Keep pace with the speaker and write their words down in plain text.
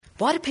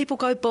Why do people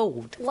go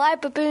bald? Why are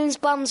baboons'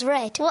 bums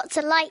red? What's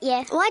a light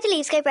year? Why do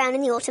leaves go brown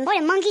in the autumn? Why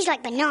do monkeys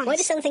like bananas? Why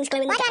do some things glow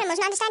in the dark? Why do animals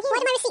not understand you? Why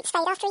do my receipts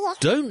fade after a year?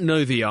 Don't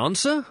know the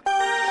answer?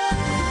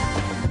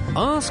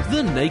 Ask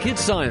the Naked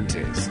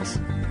Scientists.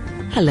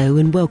 Hello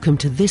and welcome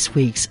to this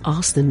week's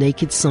Ask the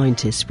Naked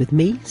Scientist with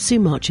me, Sue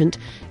Marchant,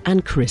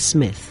 and Chris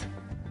Smith.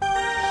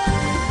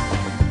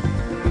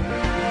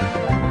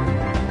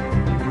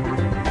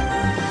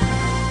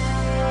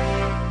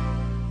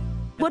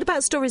 What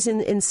about stories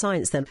in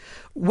science then?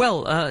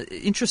 Well,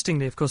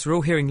 interestingly, of course, we're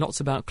all hearing lots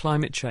about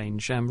climate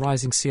change and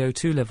rising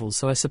CO2 levels,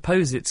 so I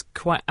suppose it's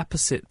quite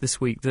opposite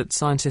this week that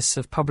scientists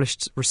have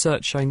published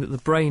research showing that the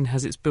brain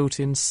has its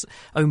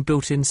own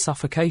built-in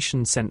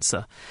suffocation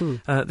sensor.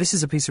 This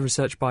is a piece of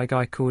research by a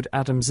guy called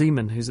Adam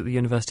Zeman, who's at the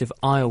University of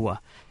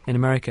Iowa in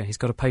America. He's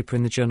got a paper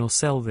in the journal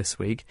Cell this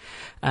week,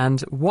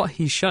 and what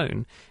he's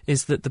shown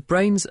is that the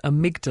brain's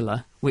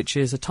amygdala, which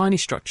is a tiny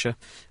structure,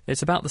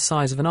 it's about the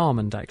size of an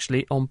almond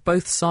actually, on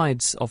both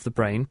sides of the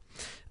brain,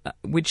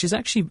 which is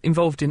actually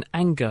involved in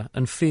anger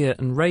and fear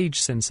and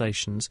rage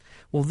sensations.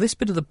 Well, this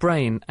bit of the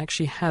brain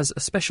actually has a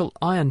special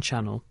ion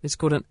channel. It's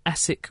called an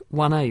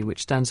ASIC1A,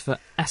 which stands for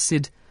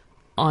acid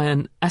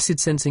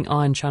sensing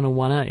ion channel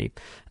 1A.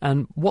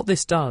 And what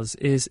this does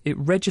is it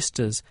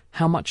registers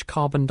how much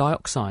carbon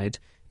dioxide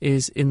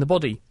is in the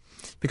body.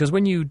 Because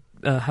when you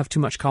have too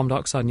much carbon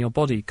dioxide in your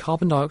body,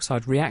 carbon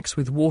dioxide reacts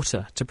with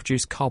water to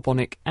produce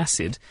carbonic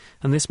acid,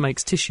 and this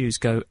makes tissues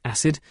go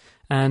acid,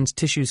 and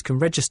tissues can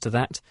register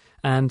that,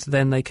 and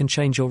then they can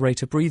change your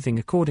rate of breathing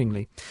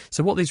accordingly.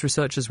 So what these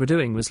researchers were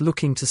doing was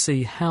looking to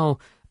see how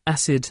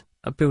acid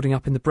building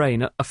up in the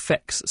brain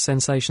affects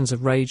sensations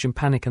of rage and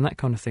panic and that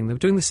kind of thing. They were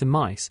doing this in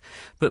mice,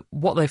 but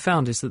what they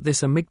found is that this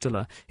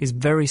amygdala is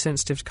very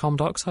sensitive to carbon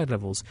dioxide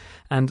levels,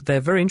 and they're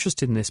very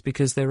interested in this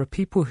because there are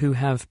people who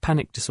have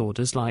panic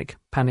disorders like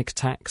panic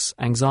attacks,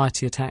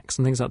 anxiety attacks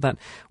and things like that,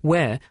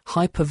 where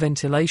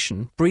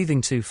hyperventilation, breathing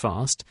too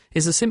fast,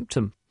 is a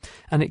symptom.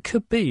 And it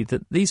could be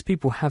that these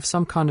people have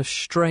some kind of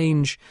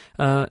strange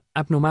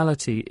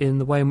abnormality in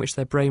the way in which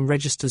their brain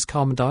registers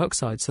carbon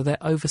dioxide, so they're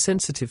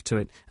oversensitive to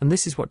it. And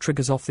this is what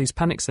triggers off these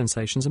panic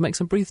sensations and makes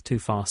them breathe too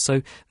fast.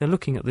 So they're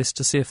looking at this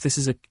to see if this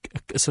is a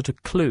sort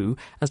of clue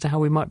as to how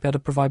we might be able to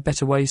provide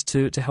better ways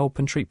to help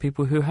and treat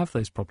people who have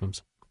those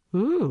problems.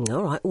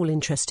 All right, all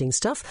interesting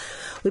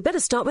stuff. We better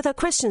start with our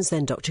questions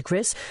then, Dr.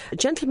 Chris. A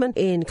gentleman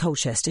in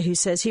Colchester who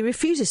says he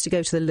refuses to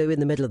go to the loo in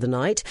the middle of the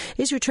night.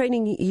 Is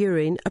retraining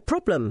urine a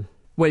problem?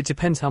 Well, it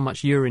depends how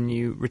much urine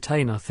you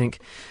retain, I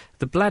think.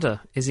 The bladder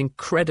is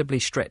incredibly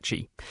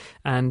stretchy,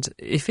 and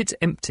if it's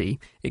empty,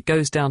 it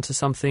goes down to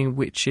something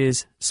which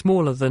is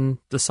smaller than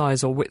the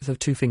size or width of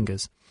 2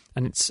 fingers,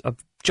 and it's a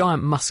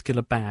giant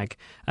muscular bag.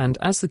 And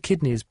as the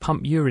kidneys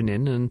pump urine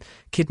in, and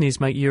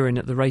kidneys make urine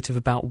at the rate of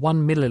about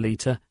 1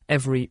 millilitre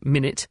every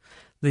minute,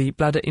 the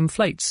bladder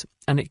inflates,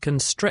 and it can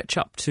stretch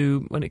up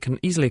to, when it can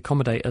easily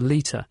accommodate a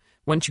litre.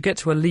 Once you get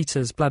to a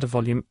litre's bladder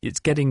volume, it's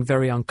getting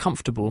very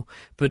uncomfortable,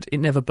 but it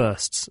never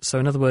bursts. So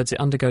in other words,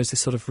 it undergoes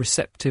this sort of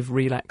receptive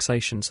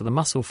relaxation. So the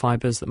muscle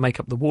fibres that make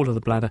up the wall of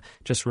the bladder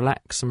just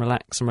relax and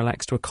relax and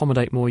relax to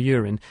accommodate more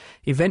urine.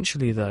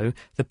 Eventually, though,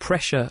 the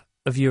pressure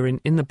of urine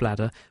in the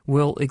bladder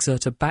will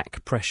exert a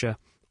back pressure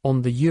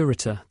on the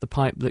ureter, the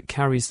pipe that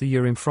carries the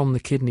urine from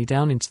the kidney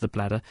down into the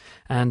bladder,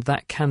 and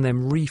that can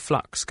then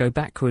reflux, go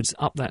backwards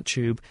up that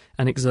tube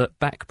and exert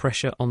back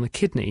pressure on the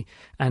kidney,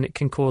 and it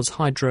can cause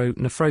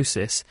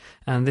hydronephrosis,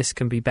 and this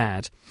can be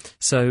bad.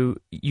 So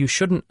you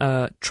shouldn't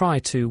try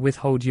to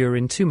withhold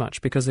urine too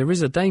much, because there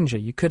is a danger.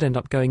 You could end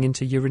up going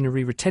into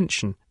urinary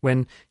retention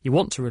when you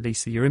want to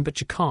release the urine, but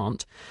you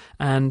can't,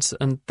 and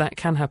that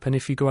can happen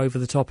if you go over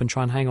the top and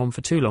try and hang on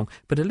for too long.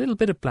 But a little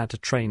bit of bladder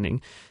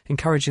training,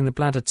 encouraging the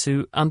bladder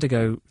to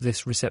undergo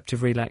this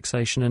receptive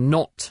relaxation and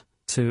not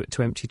to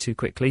empty too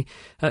quickly,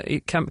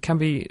 it can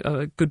be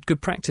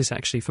good practice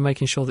actually for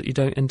making sure that you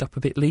don't end up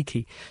a bit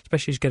leaky,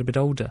 especially as you get a bit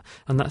older,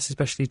 and that's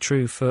especially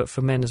true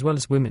for men as well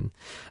as women.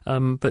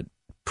 But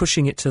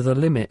pushing it to the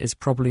limit is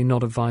probably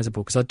not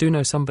advisable, because I do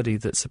know somebody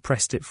that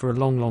suppressed it for a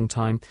long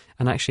time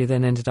and actually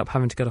then ended up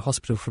having to go to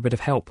hospital for a bit of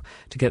help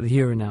to get the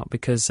urine out,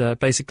 because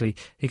basically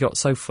he got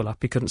so full up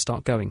he couldn't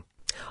start going.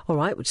 All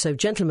right, so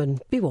gentlemen,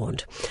 be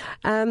warned.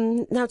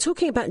 Now,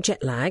 talking about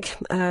jet lag,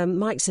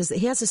 Mike says that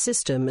he has a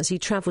system as he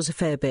travels a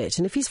fair bit,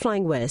 and if he's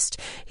flying west,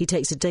 he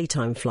takes a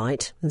daytime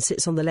flight and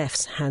sits on the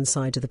left-hand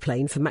side of the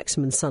plane for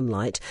maximum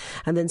sunlight,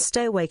 and then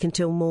stay awake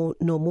until more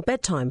normal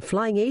bedtime.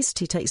 Flying east,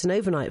 he takes an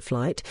overnight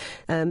flight,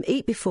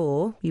 eat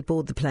before you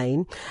board the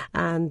plane,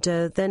 and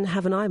then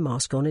have an eye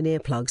mask on and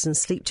earplugs and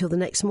sleep till the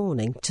next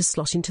morning to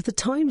slot into the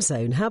time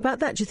zone. How about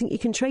that? Do you think you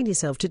can train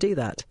yourself to do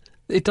that?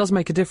 It does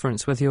make a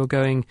difference whether you're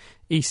going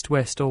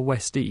east-west or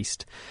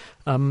west-east.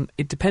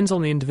 It depends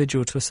on the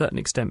individual to a certain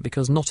extent,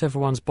 because not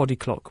everyone's body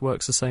clock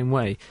works the same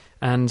way,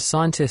 and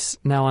scientists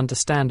now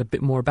understand a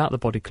bit more about the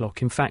body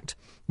clock. In fact,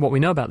 what we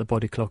know about the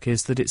body clock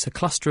is that it's a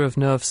cluster of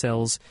nerve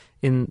cells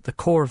in the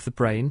core of the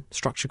brain, a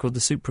structure called the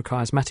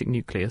suprachiasmatic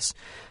nucleus,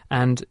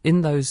 and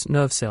in those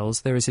nerve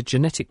cells there is a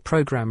genetic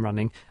program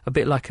running, a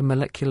bit like a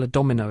molecular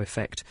domino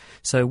effect.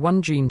 So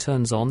one gene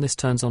turns on, this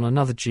turns on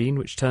another gene,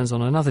 which turns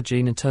on another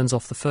gene and turns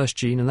off the first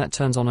gene, and that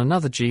turns on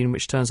another gene,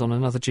 which turns on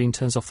another gene,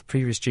 turns off the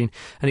previous gene,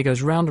 and it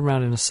goes round and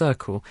round in a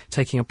circle,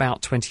 taking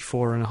about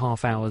 24 and a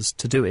half hours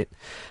to do it.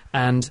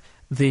 And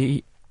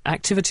the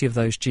activity of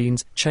those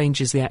genes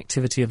changes the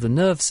activity of the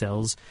nerve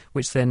cells,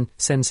 which then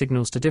send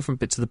signals to different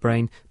bits of the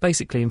brain,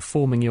 basically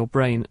informing your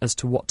brain as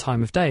to what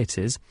time of day it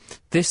is.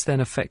 This then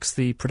affects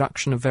the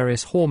production of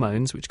various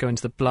hormones which go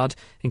into the blood,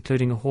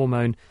 including a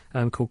hormone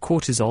called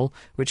cortisol,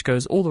 which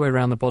goes all the way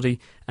around the body,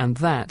 and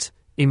that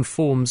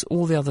informs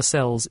all the other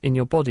cells in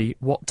your body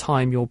what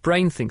time your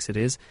brain thinks it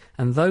is,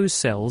 and those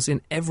cells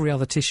in every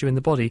other tissue in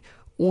the body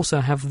also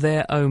have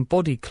their own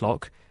body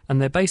clock,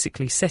 and they're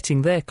basically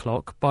setting their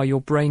clock by your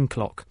brain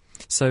clock.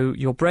 So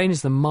your brain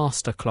is the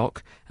master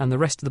clock, and the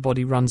rest of the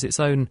body runs its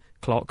own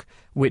clock,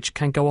 which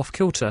can go off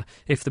kilter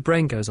if the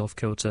brain goes off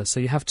kilter. So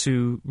you have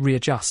to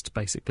readjust,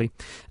 basically.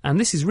 And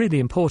this is really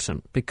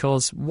important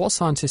because what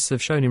scientists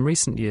have shown in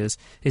recent years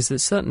is that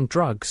certain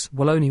drugs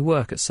will only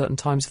work at certain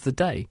times of the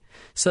day.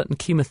 Certain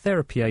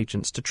chemotherapy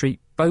agents to treat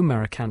bone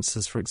marrow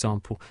cancers, for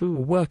example,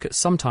 will work at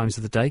some times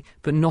of the day,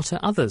 but not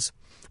at others.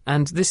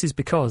 And this is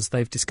because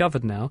they've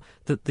discovered now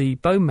that the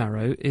bone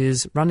marrow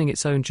is running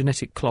its own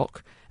genetic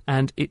clock,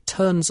 and it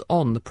turns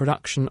on the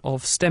production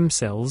of stem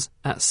cells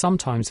at some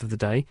times of the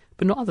day,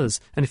 but not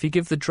others. And if you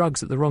give the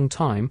drugs at the wrong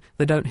time,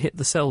 they don't hit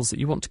the cells that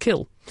you want to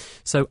kill.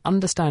 So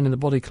understanding the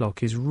body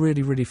clock is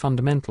really, really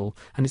fundamental,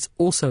 and it's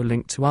also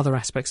linked to other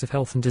aspects of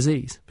health and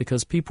disease,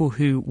 because people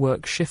who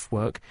work shift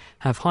work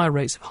have higher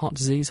rates of heart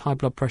disease, high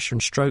blood pressure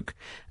and stroke,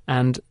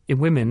 and in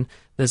women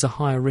there's a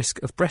higher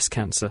risk of breast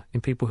cancer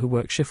in people who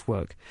work shift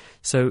work.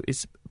 So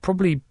it's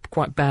probably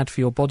quite bad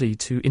for your body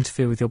to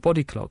interfere with your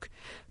body clock.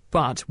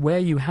 But where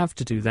you have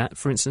to do that,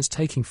 for instance,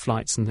 taking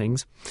flights and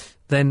things,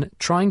 then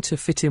trying to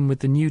fit in with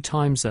the new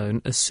time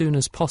zone as soon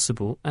as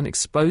possible and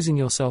exposing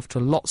yourself to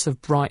lots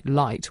of bright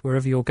light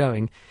wherever you're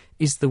going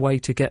is the way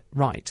to get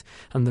right.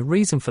 And the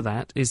reason for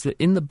that is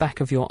that in the back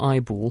of your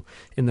eyeball,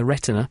 in the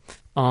retina,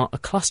 are a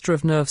cluster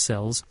of nerve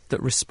cells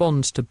that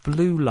respond to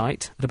blue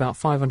light at about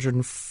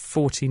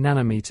 540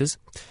 nanometers,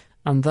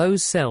 and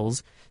those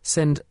cells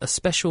send a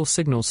special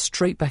signal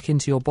straight back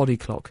into your body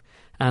clock,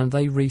 and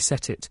they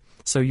reset it.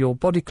 So your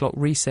body clock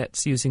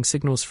resets using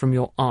signals from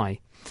your eye.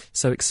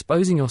 So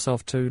exposing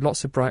yourself to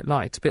lots of bright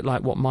light, a bit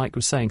like what Mike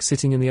was saying,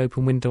 sitting in the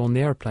open window on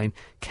the aeroplane,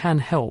 can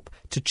help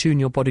to tune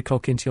your body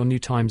clock into your new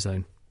time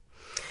zone.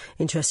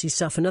 Interesting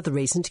stuff. Another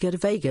reason to go to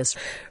Vegas.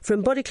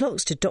 From body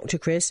clocks to Dr.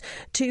 Chris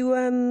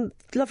to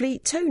lovely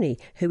Tony,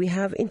 who we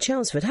have in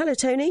Chelmsford. Hello,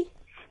 Tony.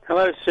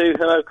 Hello, Sue.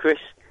 Hello, Chris.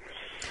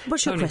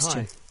 What's your Tony,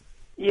 question? hi.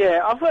 Yeah,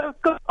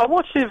 I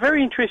watched a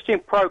very interesting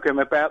program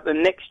about the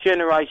next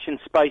generation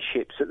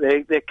spaceships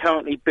that they're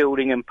currently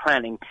building and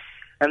planning,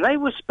 and they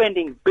were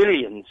spending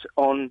billions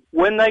on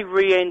when they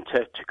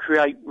re-enter to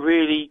create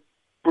really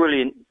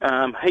brilliant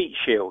heat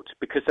shields,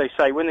 because they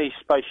say when these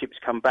spaceships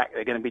come back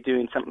they're going to be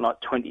doing something like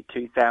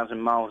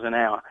 22,000 miles an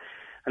hour,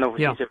 and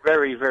obviously it's a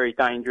very, very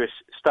dangerous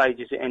stage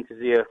as it enters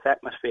the Earth's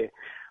atmosphere.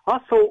 I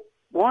thought,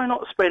 why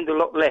not spend a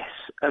lot less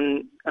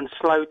and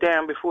slow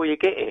down before you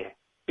get here?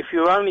 If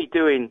you're only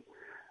doing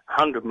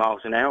 100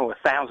 miles an hour or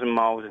 1,000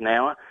 miles an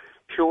hour,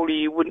 surely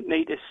you wouldn't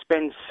need to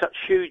spend such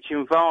huge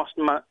and vast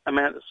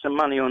amounts of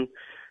money on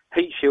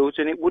heat shields,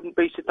 and it wouldn't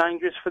be so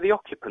dangerous for the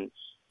occupants.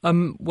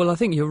 Well, I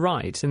think you're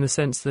right in the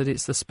sense that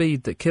it's the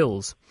speed that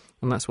kills,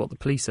 and that's what the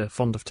police are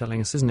fond of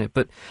telling us, isn't it?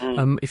 But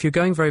if you're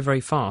going very,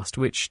 very fast,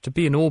 which to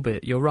be in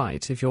orbit, you're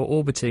right. If you're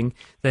orbiting,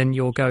 then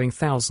you're going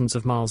thousands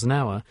of miles an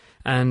hour,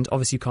 and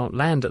obviously you can't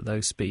land at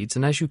those speeds.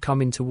 And as you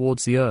come in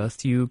towards the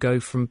Earth, you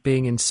go from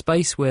being in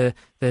space where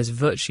there's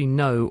virtually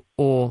no,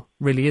 or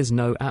really is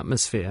no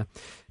atmosphere,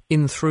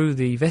 in through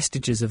the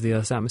vestiges of the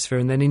Earth's atmosphere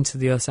and then into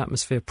the Earth's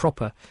atmosphere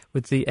proper,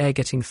 with the air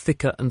getting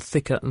thicker and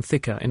thicker and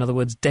thicker, in other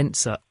words,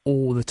 denser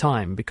all the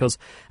time, because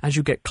as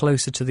you get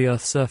closer to the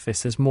Earth's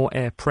surface, there's more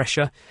air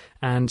pressure,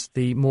 and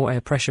the more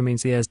air pressure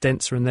means the air's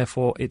denser, and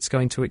therefore it's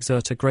going to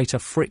exert a greater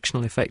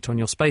frictional effect on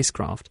your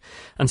spacecraft,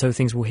 and so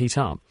things will heat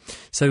up.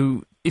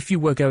 So if you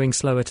were going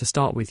slower to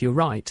start with, you're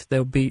right,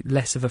 there'll be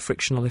less of a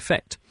frictional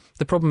effect.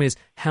 The problem is,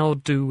 how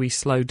do we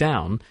slow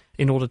down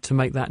in order to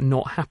make that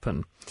not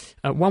happen?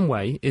 One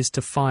way is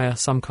to fire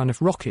some kind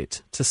of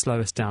rocket to slow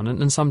us down,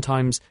 and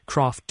sometimes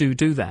craft do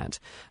that.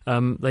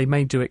 They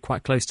may do it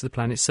quite close to the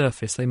planet's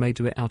surface, they may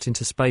do it out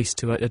into space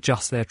to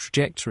adjust their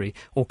trajectory,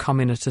 or come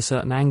in at a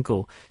certain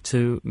angle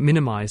to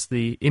minimise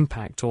the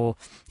impact, or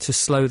to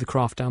slow the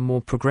craft down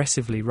more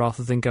progressively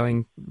rather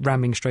than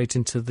ramming straight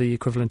into the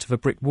equivalent of a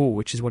brick wall,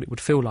 which is what it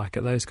would feel like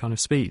at those kind of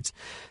speeds.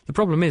 The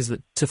problem is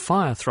that to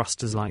fire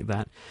thrusters like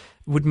that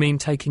would mean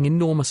taking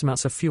enormous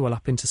amounts of fuel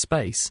up into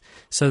space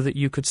so that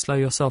you could slow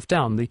yourself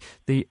down.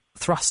 The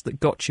thrust that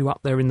got you up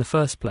there in the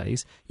first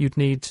place, you'd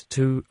need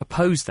to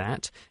oppose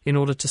that in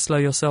order to slow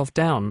yourself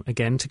down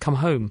again to come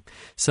home.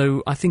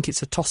 So I think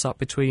it's a toss-up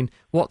between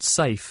what's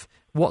safe,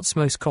 what's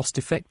most cost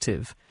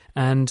effective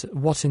and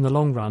what in the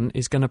long run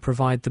is going to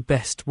provide the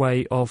best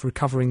way of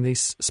recovering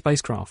these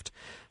spacecraft.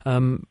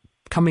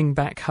 Coming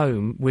back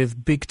home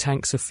with big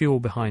tanks of fuel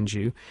behind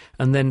you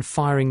and then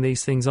firing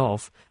these things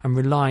off and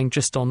relying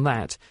just on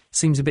that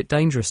seems a bit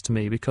dangerous to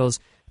me because,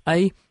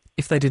 A,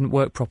 if they didn't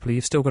work properly,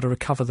 you've still got to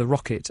recover the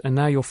rocket, and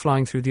now you're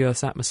flying through the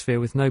Earth's atmosphere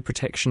with no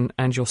protection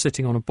and you're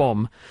sitting on a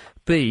bomb.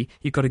 B,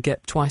 you've got to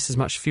get twice as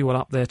much fuel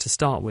up there to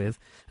start with.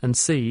 And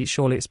C,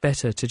 surely it's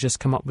better to just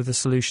come up with a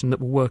solution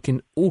that will work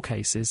in all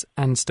cases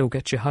and still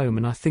get you home.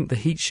 And I think the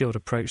heat shield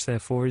approach,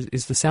 therefore,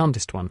 is the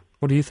soundest one.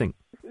 What do you think?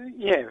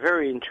 Yeah,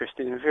 very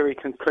interesting and very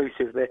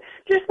conclusive there.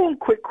 Just one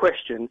quick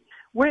question.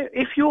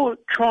 If you're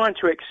trying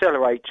to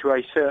accelerate to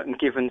a certain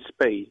given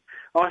speed,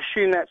 I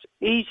assume that's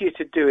easier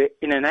to do it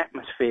in an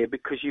atmosphere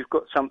because you've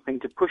got something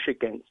to push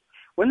against.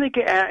 When they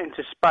get out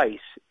into space,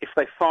 if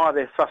they fire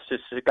their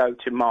thrusters to go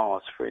to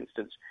Mars, for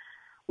instance,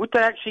 would they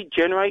actually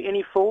generate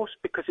any force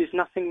because there's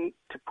nothing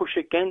to push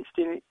against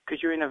in it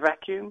because you're in a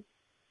vacuum?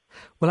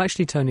 Well,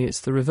 actually, Tony,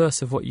 it's the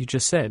reverse of what you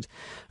just said.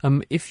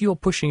 If you're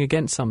pushing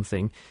against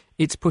something,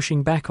 it's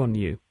pushing back on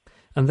you,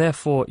 and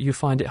therefore you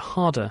find it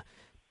harder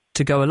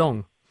to go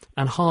along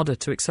and harder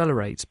to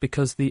accelerate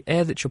because the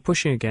air that you're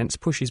pushing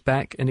against pushes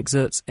back and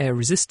exerts air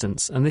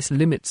resistance, and this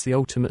limits the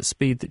ultimate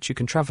speed that you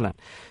can travel at.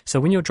 So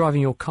when you're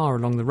driving your car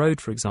along the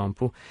road, for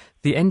example,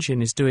 the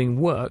engine is doing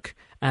work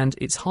and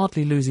it's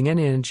hardly losing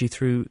any energy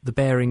through the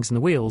bearings and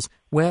the wheels.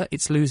 Where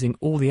it's losing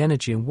all the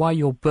energy and why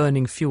you're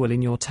burning fuel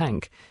in your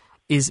tank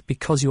is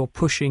because you're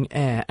pushing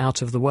air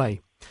out of the way.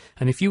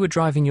 And if you were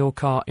driving your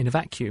car in a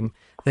vacuum,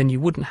 then you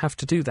wouldn't have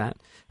to do that.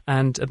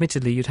 And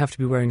admittedly, you'd have to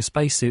be wearing a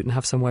spacesuit and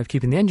have some way of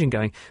keeping the engine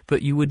going,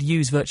 but you would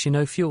use virtually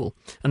no fuel.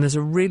 And there's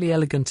a really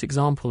elegant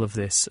example of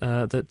this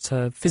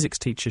that physics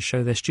teachers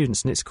show their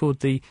students, and it's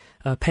called the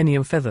penny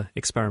and feather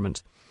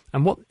experiment.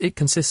 And what it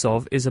consists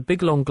of is a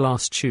big long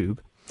glass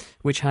tube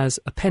which has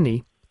a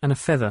penny and a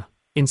feather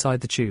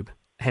inside the tube,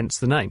 hence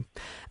the name.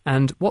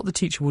 And what the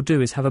teacher will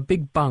do is have a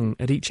big bung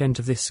at each end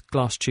of this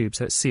glass tube,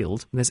 so it's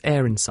sealed, and there's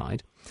air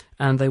inside,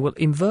 and they will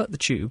invert the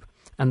tube,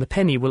 and the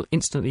penny will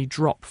instantly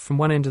drop from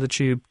one end of the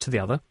tube to the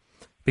other,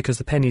 because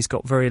the penny's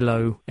got very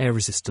low air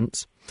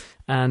resistance,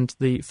 and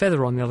the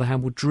feather, on the other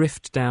hand, will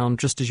drift down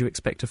just as you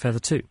expect a feather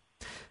to.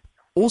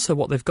 Also,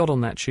 what they've got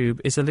on that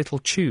tube is a little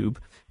tube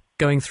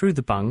going through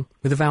the bung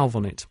with a valve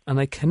on it, and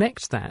they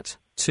connect that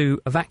to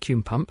a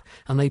vacuum pump,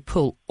 and they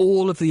pull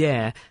all of the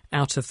air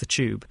out of the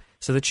tube.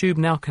 So the tube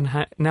now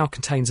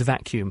contains a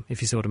vacuum,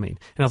 if you see what I mean.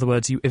 In other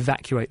words, you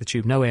evacuate the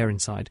tube, no air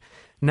inside.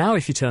 Now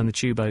if you turn the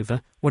tube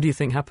over, what do you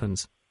think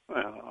happens?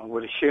 Well, I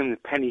would assume the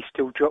penny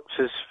still drops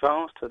as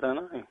fast, I don't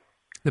know.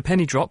 The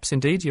penny drops,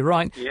 indeed, you're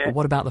right. Yeah. But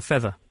what about the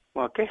feather?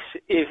 Well, I guess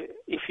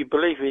if you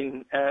believe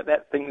in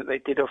that thing that they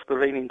did off the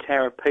Leaning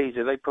Tower of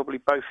Pisa, they probably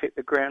both hit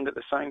the ground at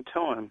the same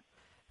time.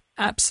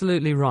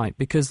 Absolutely right,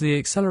 because the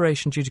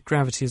acceleration due to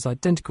gravity is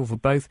identical for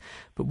both,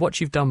 but what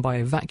you've done by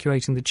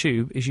evacuating the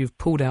tube is you've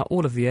pulled out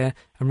all of the air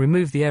and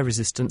removed the air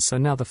resistance, so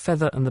now the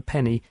feather and the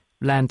penny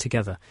land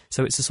together.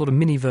 So it's a sort of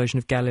mini version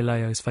of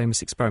Galileo's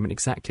famous experiment,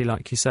 exactly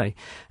like you say.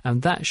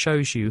 And that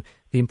shows you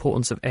the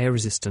importance of air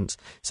resistance.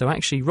 So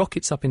actually,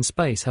 rockets up in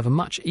space have a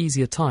much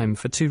easier time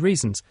for two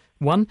reasons.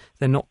 One,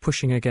 they're not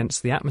pushing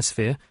against the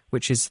atmosphere,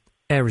 which is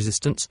air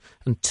resistance,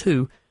 and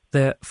two,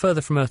 they're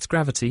further from Earth's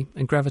gravity,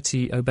 and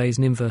gravity obeys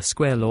an inverse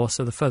square law,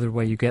 so the further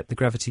away you get, the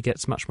gravity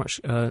gets much,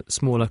 much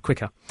smaller,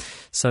 quicker.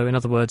 So, in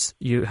other words,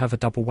 you have a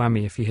double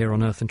whammy if you're here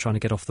on Earth and trying to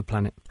get off the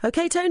planet.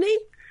 OK, Tony?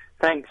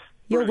 Thanks.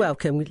 You're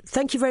welcome.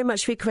 Thank you very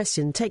much for your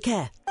question. Take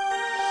care.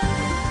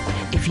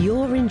 If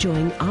you're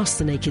enjoying Ask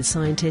the Naked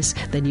Scientist,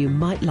 then you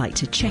might like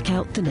to check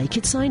out The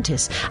Naked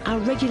Scientist, our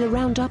regular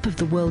roundup of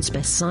the world's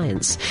best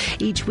science.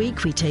 Each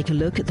week we take a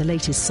look at the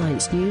latest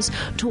science news,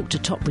 talk to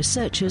top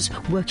researchers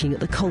working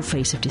at the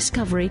coalface of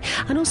discovery,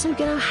 and also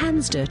get our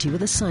hands dirty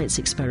with a science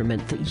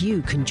experiment that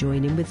you can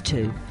join in with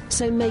too.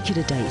 So make it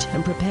a date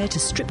and prepare to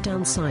strip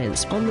down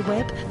science on the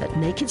web at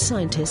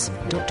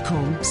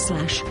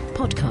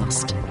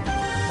nakedscientist.com/podcast.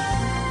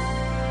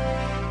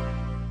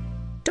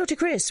 Dr.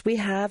 Chris, we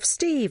have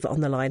Steve on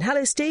the line.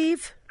 Hello,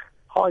 Steve.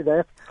 Hi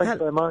there. Thanks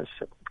very much.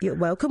 You're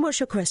welcome. What's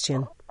your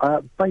question?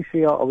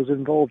 Basically, I was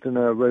involved in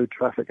a road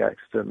traffic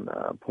accident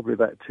probably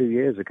about 2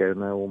 years ago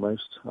now,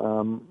 almost.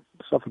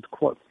 Suffered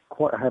quite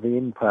a heavy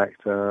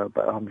impact,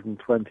 about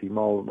 120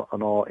 mile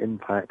an hour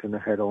impact in a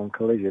head-on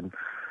collision.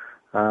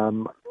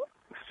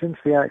 Since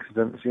the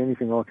accident, it's the only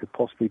thing I could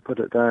possibly put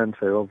it down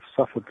to. I've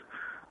suffered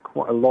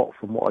quite a lot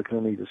from what I can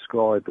only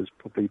describe as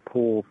probably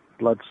poor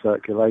blood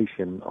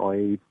circulation,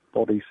 i.e.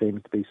 body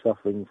seems to be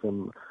suffering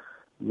from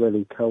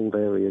really cold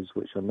areas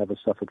which I never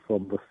suffered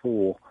from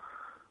before. I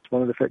was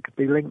wondering if it could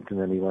be linked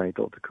in any way,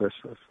 Dr. Chris.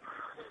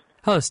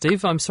 Hello,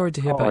 Steve. I'm sorry to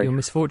hear about your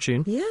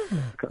misfortune.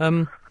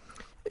 Yeah.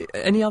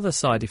 Any other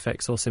side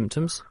effects or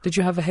symptoms? Did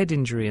you have a head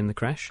injury in the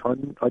crash? I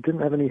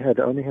didn't have any head.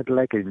 I only had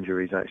leg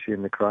injuries, actually,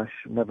 in the crash.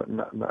 Not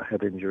a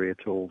head injury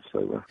at all.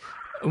 So.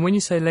 And when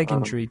you say leg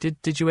injury,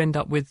 did you end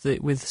up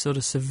with sort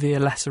of severe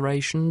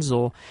lacerations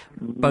or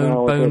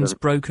bones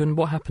broken?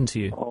 What happened to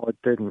you? Oh, I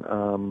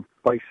didn't.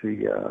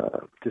 Basically,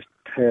 just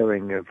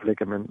tearing of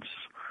ligaments,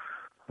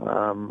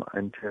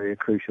 anterior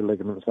cruciate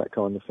ligaments, that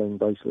kind of thing,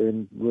 basically,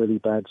 and really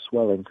bad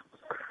swelling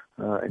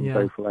in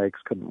both legs.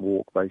 Couldn't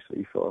walk,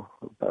 basically, for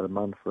about a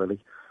month, really,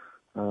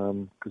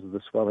 because of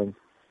the swelling.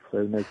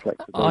 So no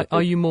flexibility.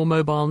 Are you more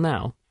mobile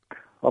now?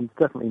 I'm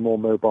definitely more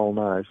mobile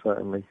now,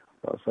 certainly.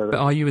 But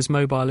are you as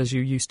mobile as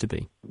you used to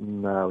be?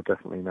 No,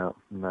 definitely not.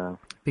 No.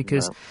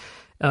 Because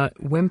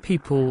when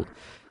people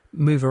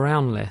move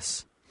around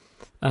less,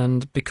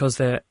 and because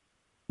they're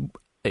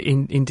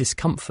in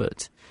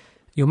discomfort,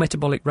 your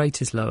metabolic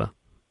rate is lower.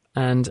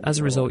 And as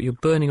a result, you're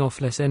burning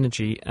off less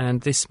energy,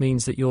 and this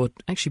means that you're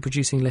actually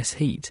producing less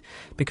heat,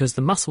 because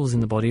the muscles in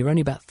the body are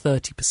only about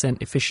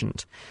 30%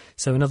 efficient.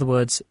 So in other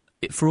words,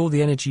 for all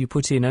the energy you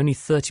put in, only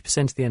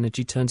 30% of the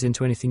energy turns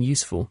into anything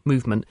useful,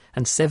 movement,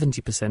 and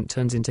 70%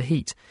 turns into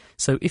heat.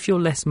 So if you're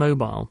less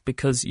mobile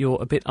because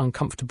you're a bit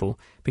uncomfortable,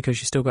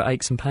 because you've still got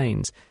aches and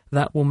pains,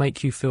 that will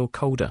make you feel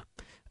colder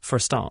for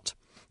a start.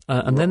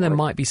 And then there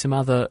might be some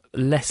other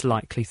less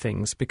likely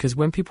things, because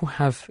when people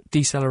have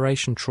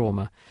deceleration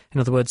trauma, in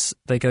other words,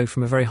 they go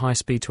from a very high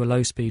speed to a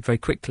low speed very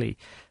quickly,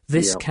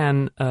 this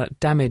can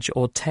damage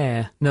or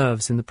tear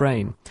nerves in the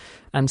brain.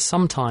 And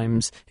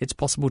sometimes it's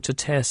possible to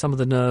tear some of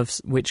the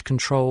nerves which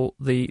control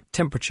the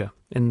temperature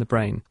in the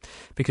brain.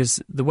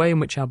 Because the way in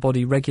which our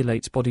body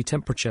regulates body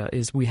temperature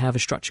is we have a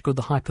structure called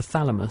the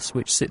hypothalamus,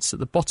 which sits at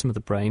the bottom of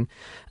the brain,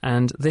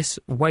 and this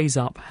weighs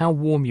up how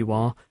warm you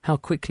are, how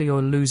quickly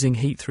you're losing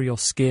heat through your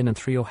skin and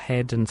through your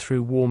head and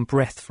through warm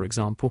breath, for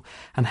example,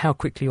 and how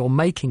quickly you're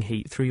making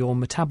heat through your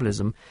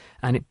metabolism,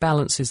 and it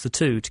balances the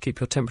two to keep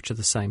your temperature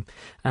the same.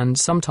 And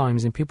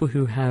sometimes in people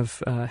who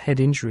have head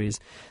injuries,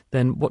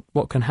 then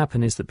what can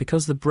happen is that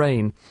because the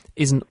brain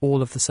isn't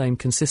all of the same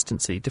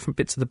consistency, different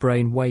bits of the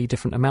brain weigh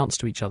different amounts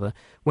to each other.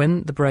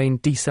 When the brain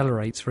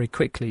decelerates very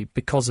quickly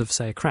because of,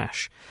 say, a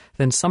crash,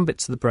 then some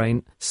bits of the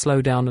brain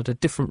slow down at a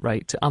different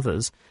rate to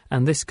others,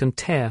 and this can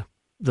tear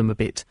them a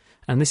bit.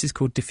 And this is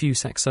called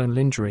diffuse axonal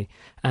injury.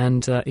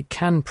 And it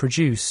can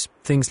produce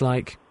things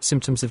like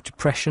symptoms of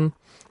depression.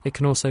 It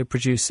can also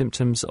produce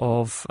symptoms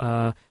of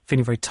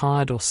feeling very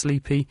tired or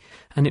sleepy.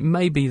 And it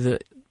may be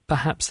that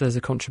perhaps there's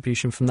a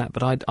contribution from that,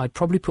 but I'd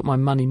probably put my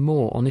money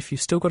more on if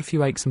you've still got a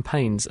few aches and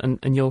pains,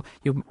 and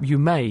you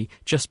may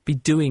just be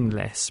doing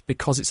less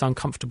because it's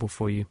uncomfortable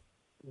for you,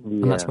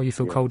 and that's why you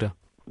feel colder.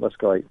 That's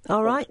great.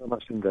 All right. Thanks so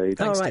much indeed.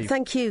 Thanks, All right. Steve.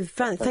 Thank you.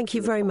 Thank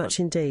you very much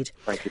indeed.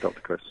 Thank you, Dr.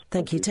 Chris.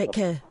 Thank you. Take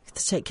care.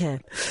 Take care.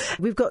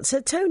 We've got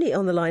Tony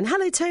on the line.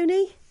 Hello,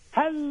 Tony.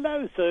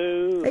 Hello,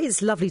 Sue.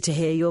 It's lovely to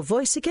hear your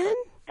voice again.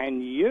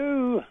 And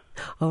you.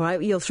 All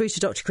right, you're through to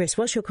Dr. Chris.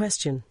 What's your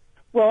question?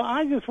 Well,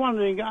 I'm just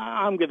wondering,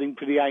 I'm getting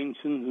pretty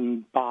ancient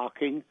and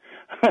barking,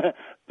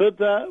 but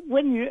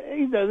when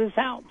this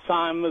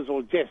Alzheimer's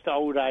or just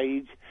old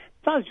age,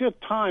 does your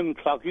time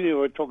clock, you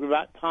were talking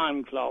about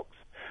time clocks,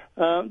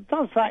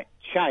 does that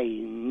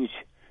change,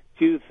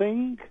 do you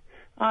think?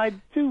 I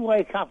do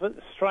wake up at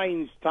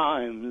strange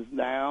times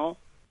now.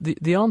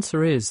 The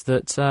answer is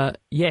that,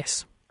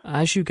 yes,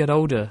 as you get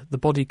older, the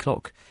body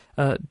clock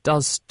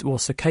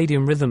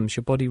circadian rhythms,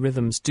 your body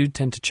rhythms do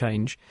tend to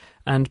change,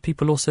 and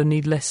people also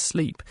need less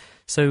sleep.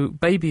 So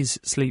babies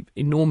sleep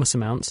enormous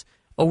amounts,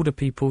 older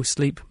people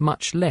sleep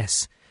much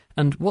less.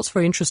 And what's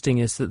very interesting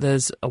is that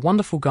there's a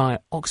wonderful guy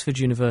at Oxford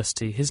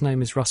University, his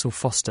name is Russell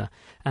Foster,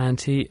 and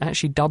he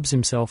actually dubs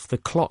himself the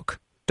clock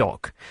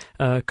doc,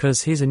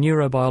 because he's a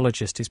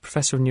neurobiologist, he's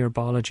professor of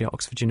neurobiology at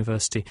Oxford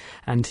University,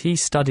 and he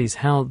studies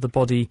how the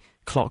body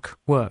clock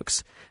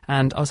works.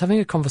 And I was having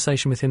a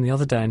conversation with him the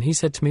other day, and he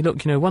said to me,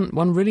 look,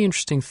 one really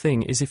interesting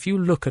thing is if you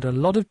look at a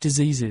lot of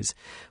diseases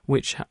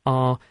which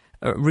are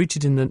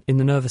rooted in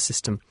the nervous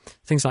system,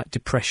 things like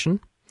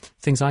depression,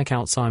 things like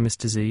Alzheimer's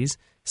disease,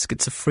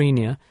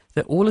 schizophrenia,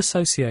 they're all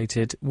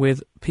associated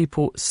with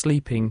people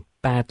sleeping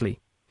badly.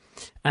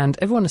 And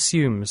everyone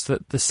assumes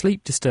that the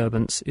sleep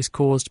disturbance is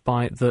caused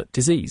by the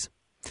disease.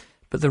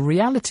 But the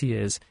reality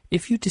is,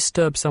 if you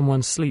disturb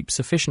someone's sleep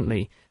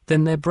sufficiently,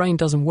 then their brain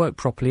doesn't work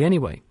properly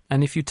anyway.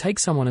 And if you take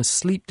someone and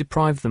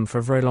sleep-deprive them for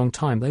a very long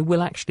time, they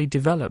will actually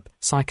develop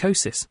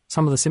psychosis,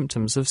 some of the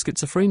symptoms of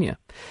schizophrenia.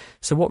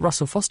 So what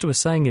Russell Foster was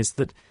saying is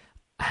that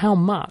how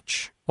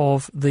much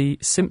of the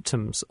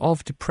symptoms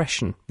of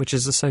depression, which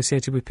is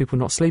associated with people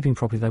not sleeping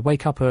properly, they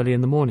wake up early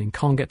in the morning,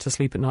 can't get to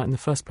sleep at night in the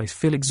first place,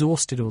 feel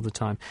exhausted all the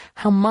time,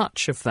 how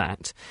much of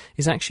that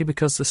is actually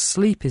because the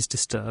sleep is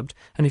disturbed,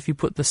 and if you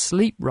put the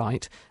sleep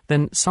right,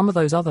 then some of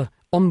those other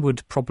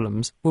onward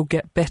problems will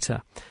get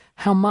better.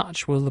 How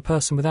much will the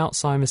person with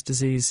Alzheimer's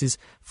disease's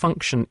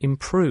function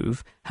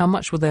improve? How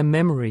much will their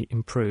memory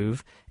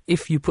improve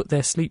if you put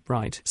their sleep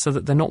right, so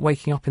that they're not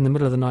waking up in the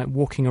middle of the night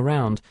walking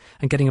around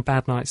and getting a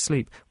bad night's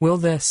sleep? Will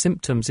their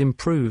symptoms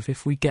improve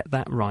if we get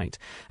that right?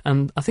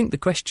 And I think the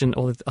question,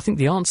 or I think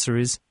the answer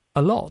is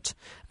a lot.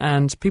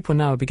 And people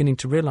now are beginning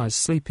to realise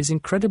sleep is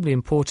incredibly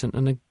important,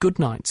 and a good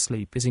night's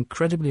sleep is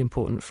incredibly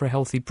important for a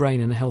healthy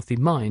brain and a healthy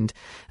mind.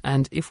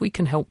 And if we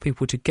can help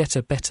people to get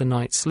a better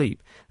night's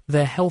sleep,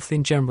 their health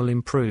in general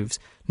improves,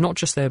 not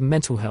just their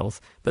mental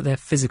health, but their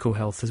physical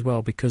health as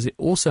well, because it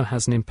also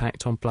has an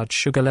impact on blood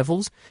sugar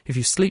levels. If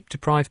you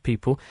sleep-deprived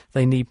people,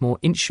 they need more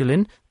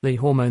insulin, the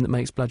hormone that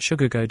makes blood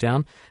sugar go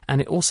down,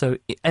 and it also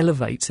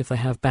elevates, if they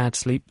have bad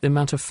sleep, the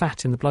amount of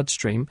fat in the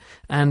bloodstream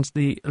and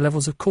the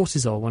levels of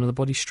cortisol, one of the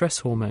body's stress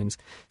hormones.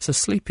 So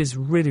sleep is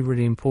really,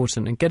 really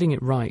important, and getting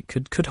it right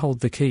could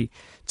hold the key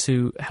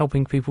to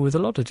helping people with a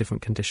lot of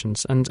different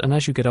conditions. And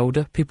as you get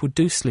older, people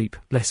do sleep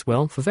less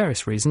well for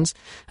various reasons,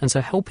 and so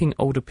helping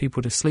older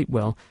people to sleep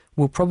well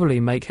will probably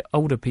make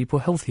older people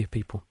healthier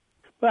people.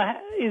 But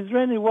is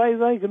there any way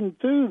they can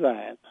do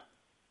that?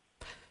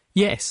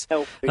 Yes,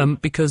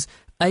 because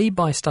A,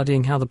 by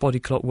studying how the body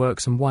clock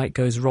works and why it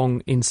goes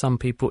wrong in some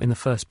people in the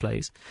first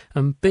place,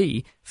 and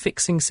B,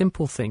 fixing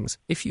simple things.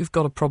 If you've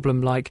got a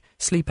problem like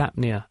sleep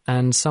apnea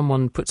and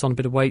someone puts on a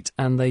bit of weight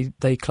and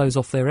they close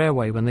off their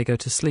airway when they go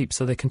to sleep,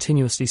 so they're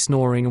continuously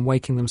snoring and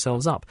waking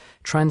themselves up,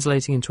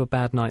 translating into a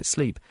bad night's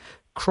sleep.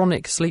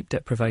 Chronic sleep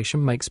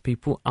deprivation makes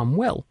people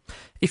unwell.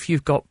 If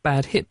you've got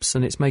bad hips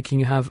and it's making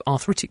you have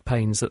arthritic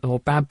pains or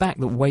bad back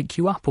that wake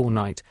you up all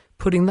night,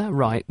 putting that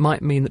right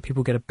might mean that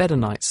people get a better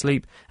night's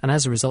sleep, and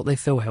as a result they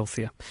feel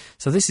healthier.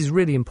 So this is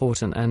really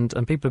important,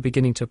 and people are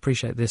beginning to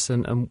appreciate this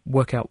and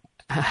work out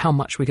how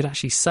much we could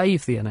actually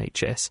save the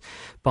NHS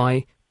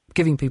by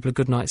giving people a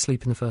good night's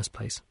sleep in the first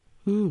place.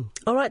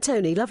 All right,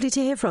 Tony, lovely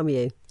to hear from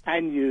you.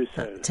 And you,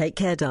 sir. Take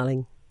care,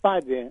 darling. Bye,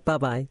 dear.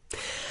 Bye-bye.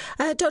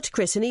 Dr.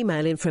 Chris, an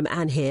email in from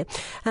Anne here.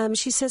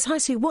 She says, "Hi,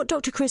 Sue, what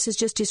Dr. Chris has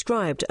just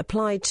described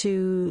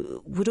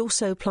would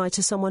also apply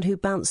to someone who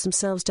bounced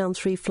themselves down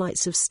 3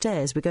 flights of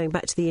stairs." We're going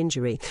back to the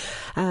injury.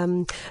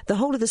 The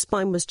whole of the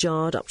spine was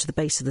jarred up to the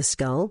base of the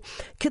skull.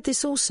 Could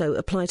this also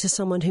apply to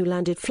someone who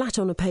landed flat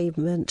on a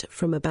pavement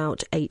from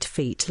about 8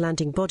 feet,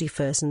 landing body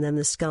first and then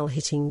the skull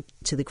hitting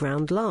to the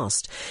ground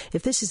last?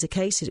 If this is the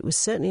case, it would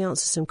certainly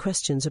answer some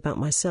questions about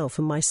myself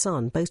and my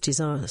son. Both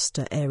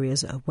disaster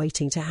areas are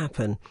waiting to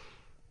happen.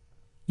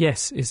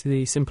 Yes, is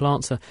the simple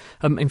answer.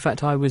 In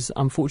fact, I was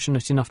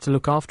unfortunate enough to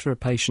look after a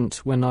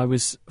patient when I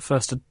was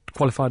first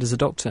qualified as a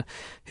doctor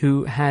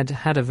who had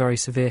a very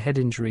severe head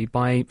injury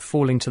by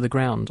falling to the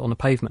ground on a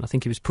pavement. I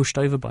think he was pushed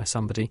over by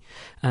somebody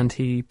and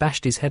he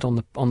bashed his head on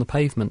the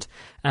pavement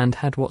and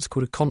had what's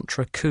called a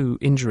contra-coup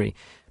injury.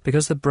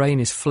 Because the brain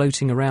is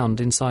floating around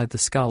inside the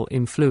skull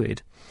in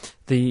fluid,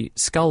 the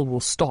skull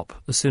will stop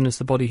as soon as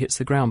the body hits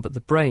the ground, but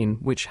the brain,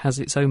 which has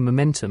its own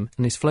momentum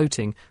and is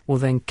floating, will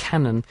then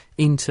cannon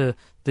into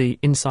the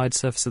inside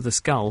surface of the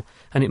skull,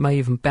 and it may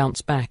even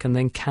bounce back and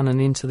then cannon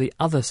into the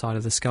other side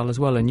of the skull as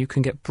well, and you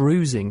can get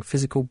bruising,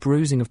 physical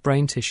bruising of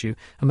brain tissue,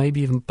 and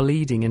maybe even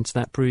bleeding into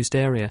that bruised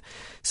area.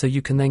 So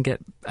you can then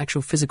get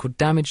actual physical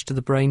damage to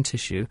the brain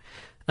tissue.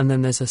 And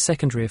then there's a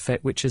secondary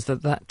effect, which is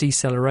that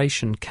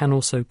deceleration can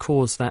also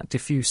cause that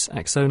diffuse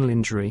axonal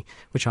injury,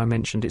 which I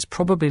mentioned. It's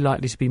probably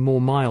likely to be more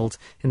mild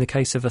in the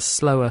case of a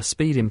slower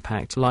speed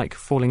impact, like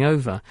falling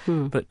over,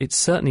 but it's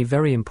certainly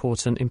very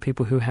important in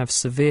people who have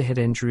severe head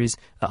injuries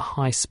at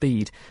high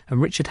speed.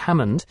 And Richard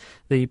Hammond,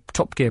 the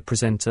Top Gear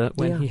presenter,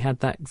 when he had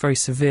that very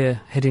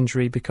severe head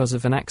injury because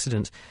of an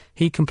accident,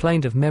 he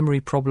complained of memory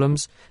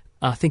problems.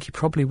 I think he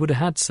probably would have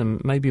had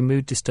some maybe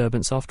mood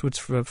disturbance afterwards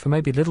for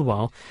maybe a little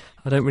while.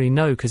 I don't really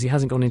know because he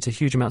hasn't gone into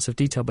huge amounts of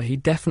detail, but he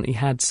definitely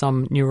had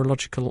some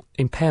neurological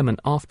impairment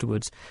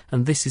afterwards,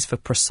 and this is for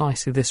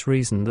precisely this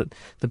reason, that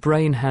the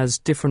brain has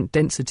different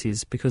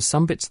densities because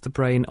some bits of the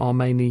brain are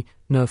mainly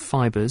nerve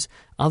fibres,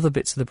 other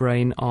bits of the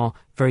brain are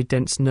very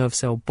dense nerve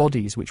cell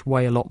bodies which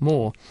weigh a lot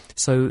more.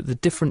 So the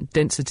different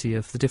density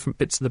of the different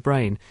bits of the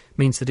brain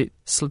means that it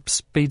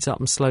speeds up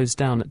and slows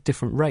down at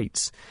different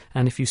rates,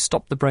 and if you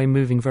stop the brain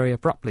moving very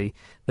abruptly,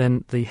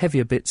 then the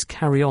heavier bits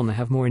carry on, they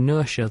have more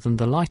inertia than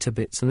the lighter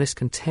bits, and this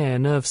can tear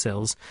nerve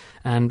cells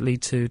and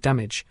lead to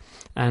damage,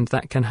 and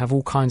that can have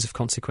all kinds of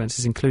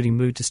consequences, including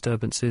mood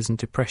disturbances and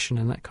depression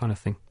and that kind of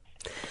thing.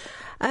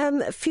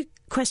 A few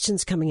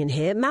questions coming in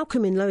here.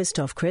 Malcolm in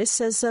Lowestoft, Chris,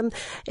 says,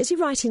 is he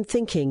right in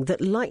thinking that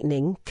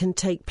lightning can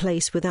take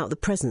place without the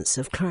presence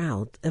of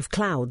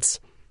clouds?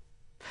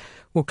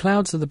 Well,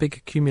 clouds are the big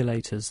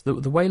accumulators.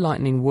 The way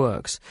lightning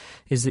works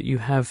is that you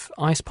have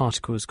ice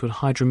particles called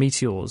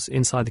hydrometeors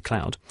inside the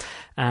cloud,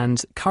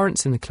 and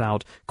currents in the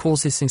cloud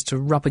cause these things to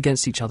rub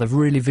against each other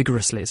really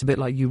vigorously. It's a bit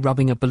like you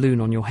rubbing a balloon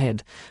on your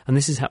head, and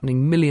this is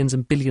happening millions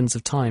and billions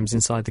of times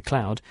inside the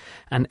cloud,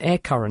 and air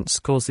currents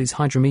cause these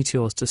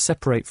hydrometeors to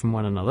separate from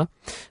one another,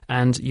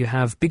 and you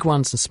have big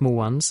ones and small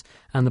ones,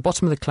 and the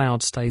bottom of the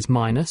cloud stays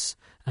minus,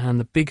 and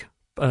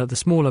the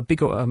smaller,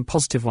 bigger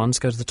positive ones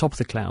go to the top of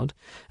the cloud,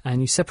 and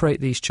you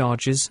separate these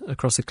charges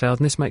across the cloud,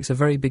 and this makes a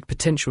very big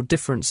potential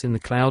difference in the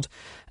cloud,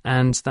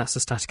 and that's the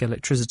static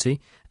electricity,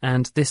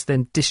 and this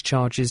then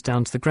discharges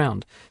down to the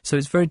ground. So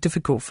it's very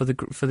difficult for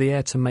the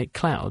air to make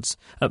clouds,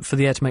 for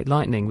the air to make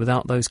lightning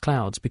without those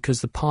clouds,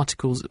 because the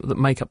particles that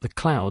make up the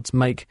clouds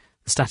make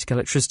static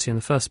electricity in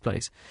the first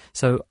place.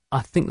 So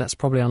I think that's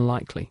probably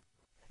unlikely.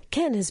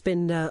 Ken has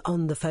been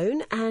on the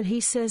phone, and he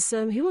says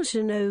he wants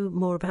to know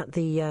more about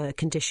the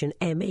condition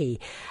ME.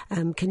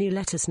 Can you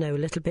let us know a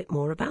little bit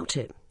more about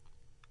it?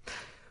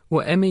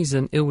 Well, ME is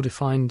an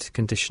ill-defined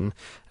condition,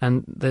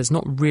 and there's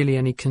not really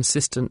any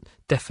consistent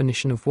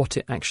definition of what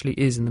it actually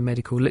is in the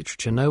medical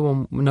literature.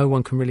 No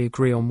one can really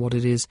agree on what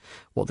it is,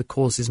 what the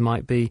causes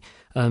might be,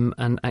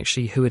 and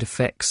actually who it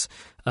affects,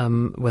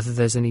 whether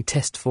there's any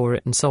test for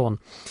it, and so on.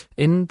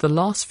 In the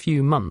last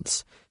few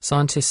months,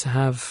 scientists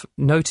have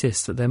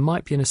noticed that there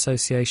might be an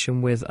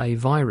association with a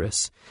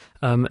virus.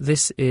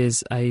 This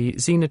is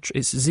it's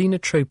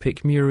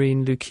xenotropic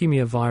murine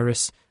leukemia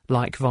virus,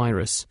 like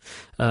virus.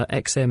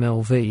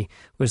 XMLV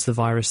was the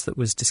virus that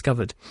was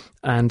discovered.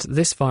 And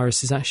this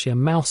virus is actually a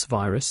mouse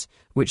virus,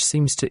 which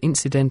seems to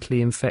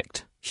incidentally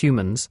infect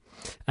humans.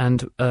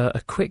 And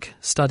a quick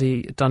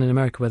study done in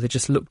America where they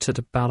just looked at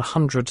about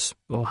 100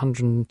 or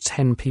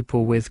 110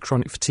 people with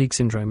chronic fatigue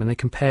syndrome, and they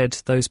compared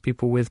those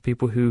people with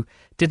people who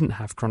didn't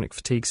have chronic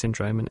fatigue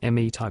syndrome and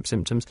ME-type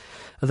symptoms.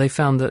 They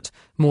found that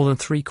more than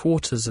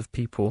 3/4 of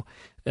people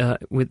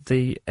with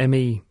the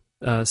ME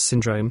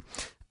syndrome,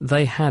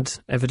 they had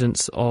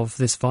evidence of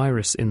this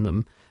virus in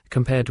them,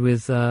 compared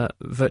with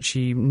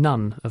virtually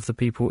none of the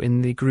people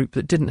in the group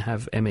that didn't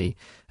have ME.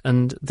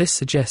 And this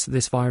suggests that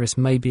this virus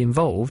may be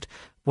involved.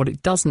 What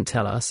it doesn't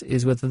tell us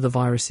is whether the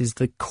virus is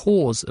the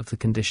cause of the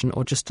condition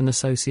or just an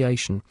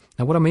association.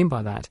 Now, what I mean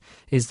by that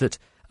is that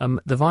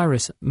the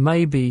virus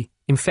may be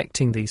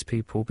infecting these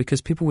people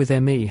because people with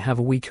ME have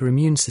a weaker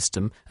immune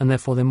system, and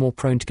therefore they're more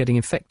prone to getting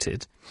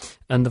infected,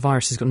 and the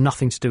virus has got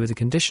nothing to do with the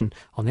condition.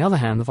 On the other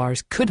hand, the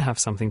virus could have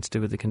something to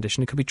do with the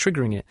condition. It could be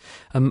triggering it.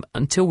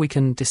 Until we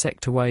can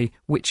dissect away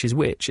which is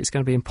which, it's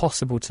going to be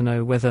impossible to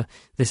know whether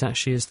this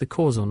actually is the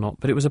cause or not.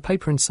 But it was a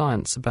paper in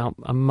Science about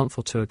a month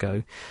or two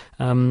ago,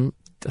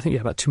 I think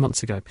about 2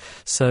 months ago.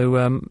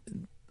 So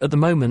at the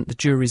moment, the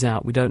jury's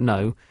out. We don't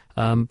know,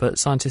 but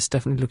scientists are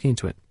definitely looking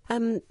into it.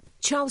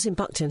 Charles in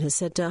Buckton has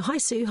said, hi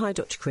Sue, hi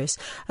Dr. Chris.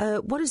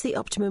 What is the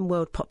optimum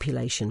world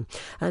population?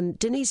 And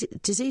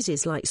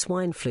diseases like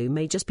swine flu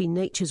may just be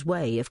nature's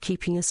way of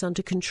keeping us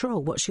under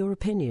control. What's your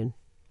opinion?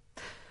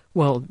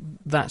 Well,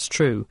 that's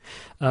true.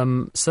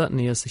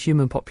 Certainly as the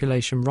human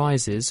population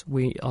rises,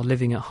 we are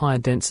living at higher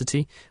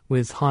density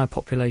with higher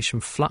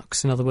population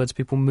flux. In other words,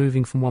 people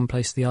moving from one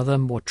place to the other,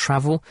 more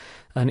travel.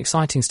 An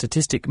exciting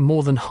statistic,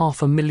 more than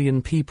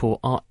 500,000 people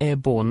are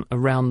airborne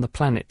around the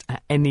planet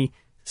at any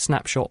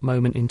snapshot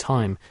moment in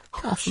time.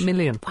 Gosh,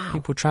 500,000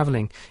 people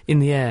travelling in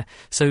the air.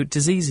 So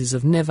diseases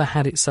have never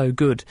had it so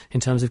good in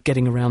terms of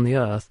getting around the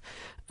Earth.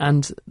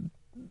 And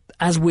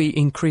as we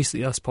increase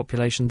the Earth's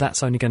population,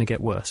 that's only going to get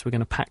worse. We're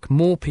going to pack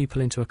more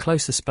people into a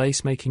closer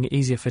space, making it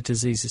easier for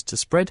diseases to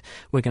spread.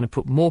 We're going to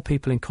put more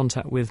people in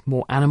contact with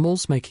more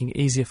animals, making it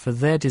easier for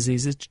their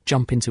diseases to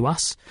jump into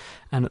us.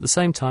 And at the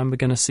same time, we're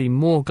going to see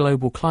more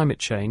global climate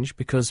change,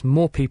 because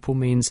more people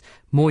means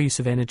more use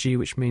of energy,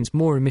 which means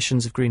more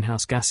emissions of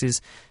greenhouse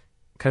gases.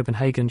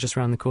 Copenhagen just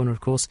around the corner, of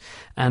course,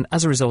 and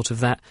as a result of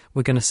that,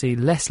 we're going to see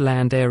less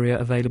land area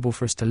available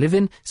for us to live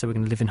in, so we're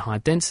going to live in higher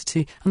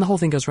density, and the whole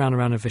thing goes round and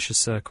round a vicious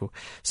circle.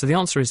 So the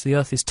answer is the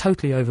Earth is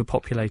totally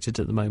overpopulated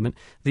at the moment.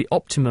 The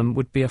optimum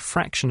would be a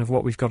fraction of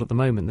what we've got at the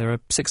moment. There are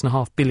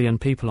 6.5 billion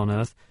people on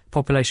Earth.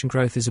 Population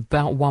growth is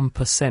about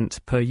 1%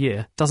 per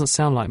year. Doesn't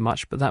sound like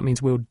much, but that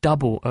means we'll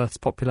double Earth's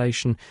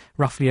population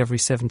roughly every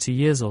 70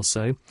 years or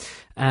so.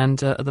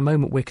 And at the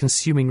moment, we're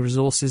consuming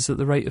resources at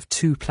the rate of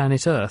 2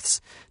 planet Earths,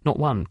 not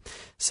one.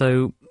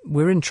 So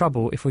we're in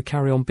trouble if we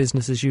carry on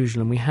business as usual,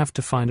 and we have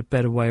to find a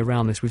better way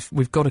around this.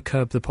 We've got to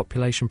curb the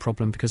population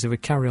problem, because if we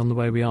carry on the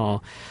way we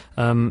are,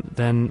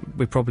 then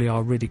we probably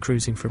are really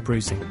cruising for a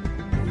bruising.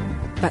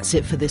 That's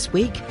it for this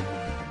week.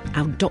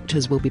 Our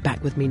doctors will be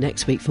back with me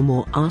next week for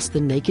more Ask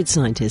the Naked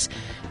Scientist.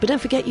 But don't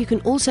forget, you can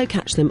also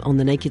catch them on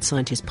the Naked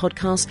Scientist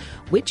podcast,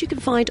 which you can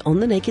find on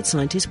the Naked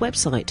Scientist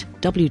website,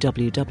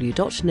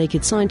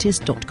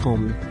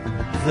 www.nakedscientist.com.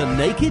 The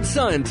Naked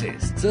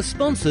Scientists are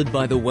sponsored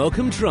by the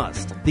Wellcome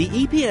Trust, the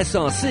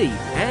EPSRC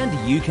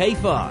and UK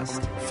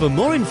Fast. For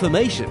more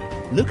information,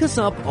 look us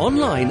up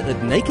online at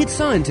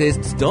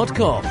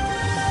nakedscientists.com.